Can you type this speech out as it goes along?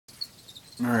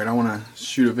Alright, I want to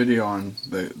shoot a video on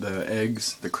the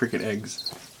eggs, the cricket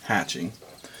eggs hatching.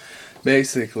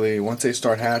 Basically, once they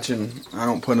start hatching, I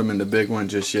don't put them in the big one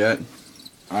just yet.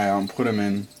 I put them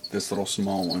in this little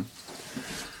small one.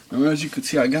 Now, as you can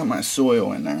see, I got my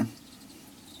soil in there.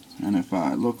 And if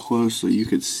I look closely, you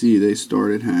could see they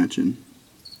started hatching.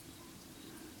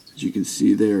 As you can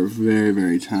see, they are very,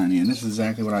 very tiny. And this is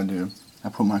exactly what I do. I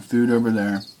put my food over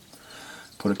there,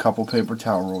 put a couple paper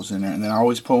towel rolls in there, and then I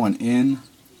always put one in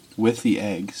with the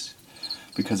eggs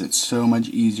because it's so much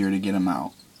easier to get them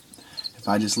out. If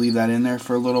I just leave that in there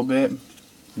for a little bit,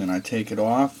 then I take it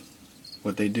off,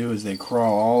 what they do is they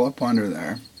crawl all up under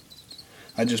there.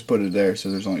 I just put it there so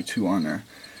there's only 2 on there.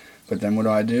 But then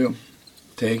what do?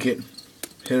 Take it,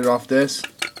 hit it off this,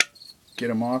 get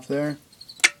them off there,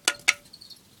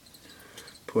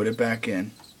 put it back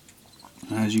in.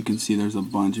 As you can see, there's a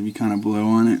bunch. If you kind of blow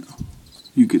on it,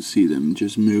 you could see them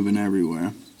just moving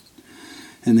everywhere.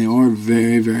 And they are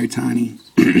very, very tiny.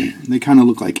 They kind of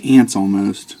look like ants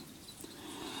almost.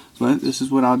 But this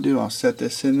is what I'll do. I'll set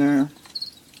this in there.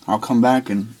 I'll come back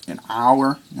in an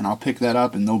hour and I'll pick that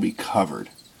up and they'll be covered.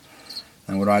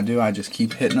 And what I do, I just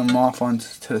keep hitting them off onto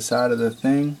the side of the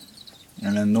thing.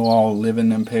 And then they'll all live in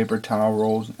them paper towel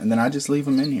rolls. And then I just leave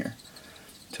them in here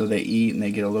until they eat and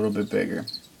they get a little bit bigger.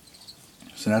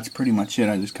 So that's pretty much it.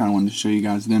 I just kind of wanted to show you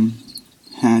guys them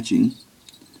hatching.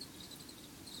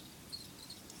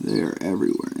 They're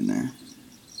everywhere in there.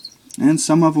 And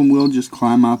some of them will just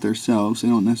climb out themselves. They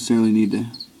don't necessarily need to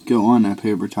go on that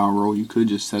paper towel roll. You could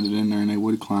just set it in there and they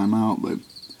would climb out. But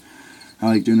I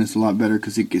like doing this a lot better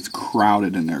because it gets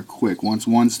crowded in there quick. Once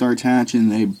one starts hatching,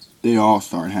 they all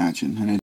start hatching. And